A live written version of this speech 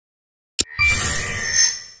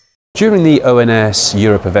During the ONS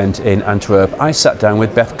Europe event in Antwerp, I sat down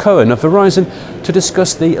with Beth Cohen of Verizon to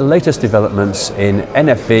discuss the latest developments in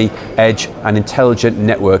NFVi, edge and intelligent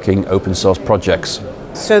networking open source projects.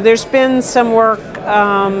 So there's been some work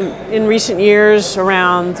in recent years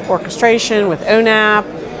around orchestration with ONAP,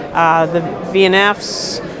 the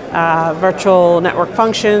VNFs, virtual network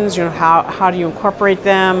functions, how do you incorporate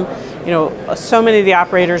them? So many of the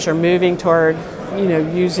operators are moving toward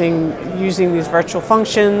using these virtual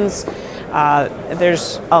functions.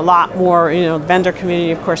 There's a lot more, the vendor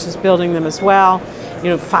community of course is building them as well.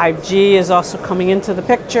 5G is also coming into the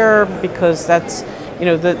picture because that's,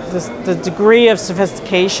 the degree of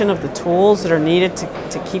sophistication of the tools that are needed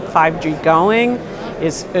to keep 5G going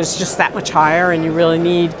is just that much higher, and you really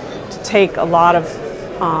need to take a lot of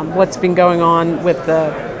what's been going on with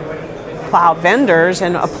the cloud vendors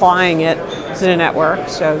and applying it to the network.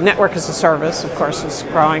 So network as a service, of course, is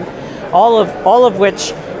growing. All of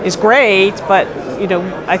which is great, but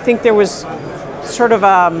I think there was sort of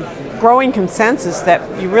a growing consensus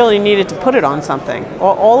that you really needed to put it on something.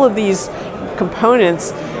 All of these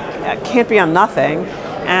components can't be on nothing,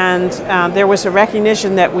 and there was a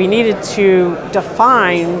recognition that we needed to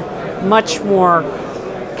define much more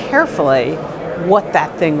carefully what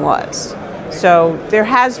that thing was. So there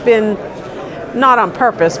has been, not on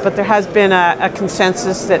purpose, but there has been a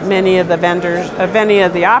consensus that many of the vendors, many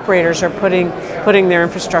of the operators are putting their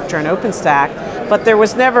infrastructure in OpenStack, but there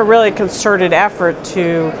was never really a concerted effort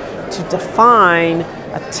to define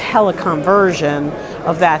a telecom version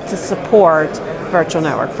of that to support virtual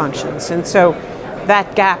network functions. And so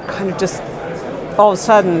that gap kind of just all of a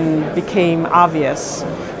sudden became obvious.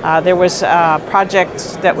 There was a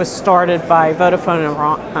project that was started by Vodafone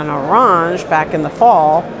and Orange back in the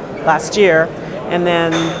fall last year, and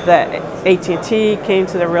then the AT&T came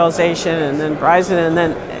to the realization, and then Verizon,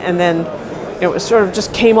 and then it was sort of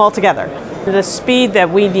just came all together. The speed that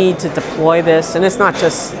we need to deploy this, and it's not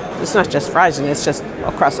just Verizon, it's just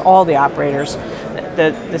across all the operators.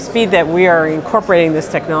 The speed that we are incorporating this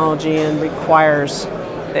technology in requires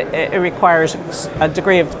a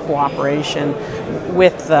degree of cooperation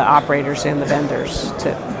with the operators and the vendors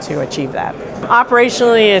to achieve that.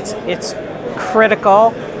 Operationally, it's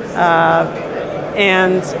critical,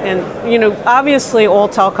 and obviously all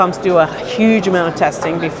telecoms do a huge amount of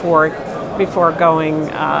testing before going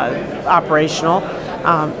operational.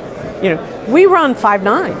 We run 5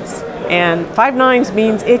 nines, and 5 nines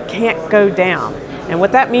means it can't go down. And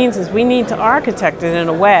what that means is we need to architect it in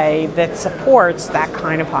a way that supports that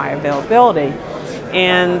kind of high availability.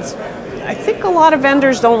 And I think a lot of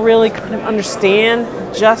vendors don't really kind of understand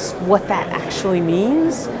just what that actually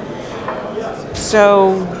means.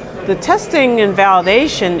 So the testing and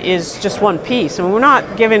validation is just one piece. I mean, we're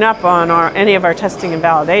not giving up on any of our testing and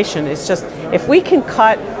validation. It's just if we can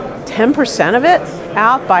cut 10% of it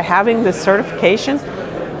out by having this certification,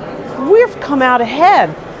 we've come out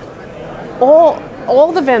ahead.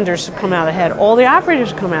 All the vendors have come out ahead, all the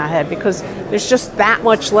operators have come out ahead, because there's just that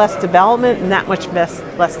much less development and that much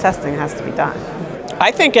less testing has to be done.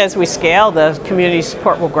 I think as we scale, the community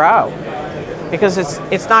support will grow, because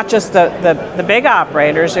it's not just the big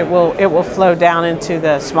operators, it will flow down into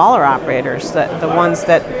the smaller operators, the ones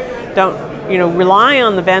that don't rely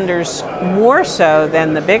on the vendors more so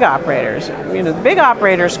than the big operators. The big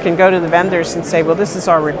operators can go to the vendors and say, well, this is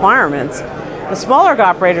our requirements. The smaller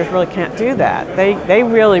operators really can't do that. They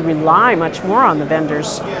really rely much more on the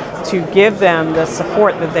vendors to give them the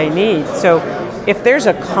support that they need. So if there's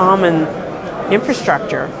a common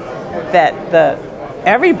infrastructure that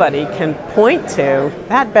everybody can point to,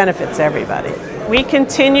 that benefits everybody. We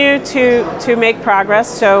continue to make progress.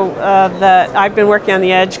 So I've been working on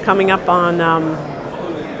the edge coming up on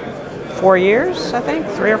 4 years, I think,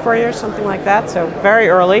 3 or 4 years, something like that, so very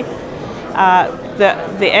early.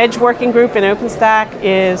 The Edge Working Group in OpenStack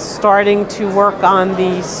is starting to work on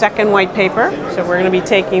the second white paper. So we're going to be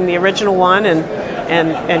taking the original one and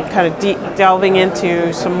kind of delving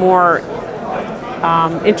into some more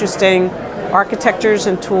interesting architectures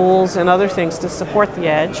and tools and other things to support the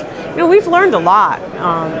edge. We've learned a lot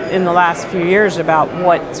in the last few years about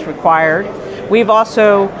what's required. We've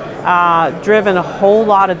also driven a whole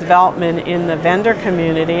lot of development in the vendor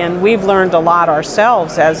community, and we've learned a lot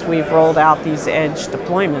ourselves as we've rolled out these edge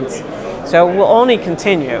deployments. So we'll only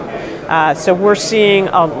continue. So we're seeing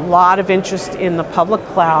a lot of interest in the public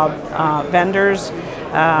cloud vendors.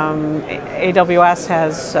 AWS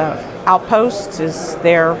has Outpost is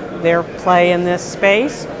their play in this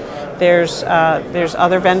space. There's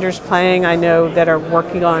other vendors playing, I know, that are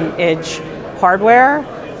working on edge hardware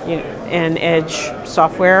and edge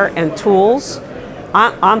software and tools.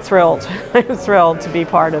 I'm thrilled. I'm thrilled to be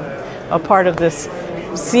part of a part of this,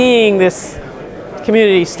 seeing this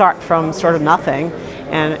community start from sort of nothing,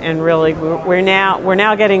 and really we're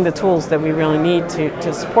now getting the tools that we really need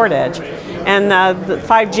to support edge, and the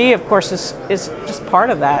 5G of course is just part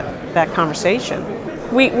of that conversation.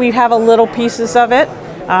 We have a little pieces of it.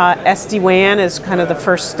 SD-WAN is kind of the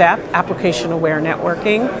first step, application aware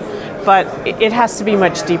networking, but it has to be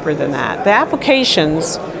much deeper than that. The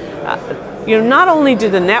applications, not only do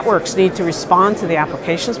the networks need to respond to the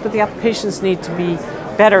applications, but the applications need to be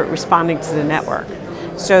better at responding to the network.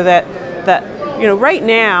 So that right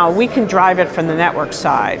now we can drive it from the network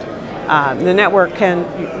side. The network can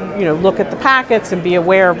look at the packets and be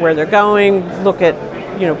aware of where they're going, look at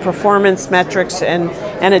performance metrics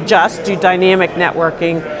and adjust, do dynamic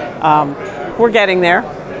networking. We're getting there.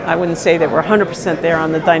 I wouldn't say that we're 100% there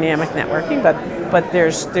on the dynamic networking, but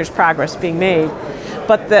there's progress being made.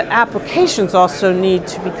 But the applications also need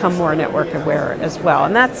to become more network aware as well,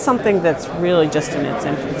 and that's something that's really just in its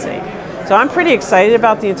infancy. So I'm pretty excited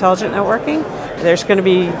about the intelligent networking. There's going to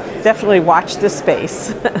be, definitely watch this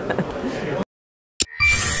space.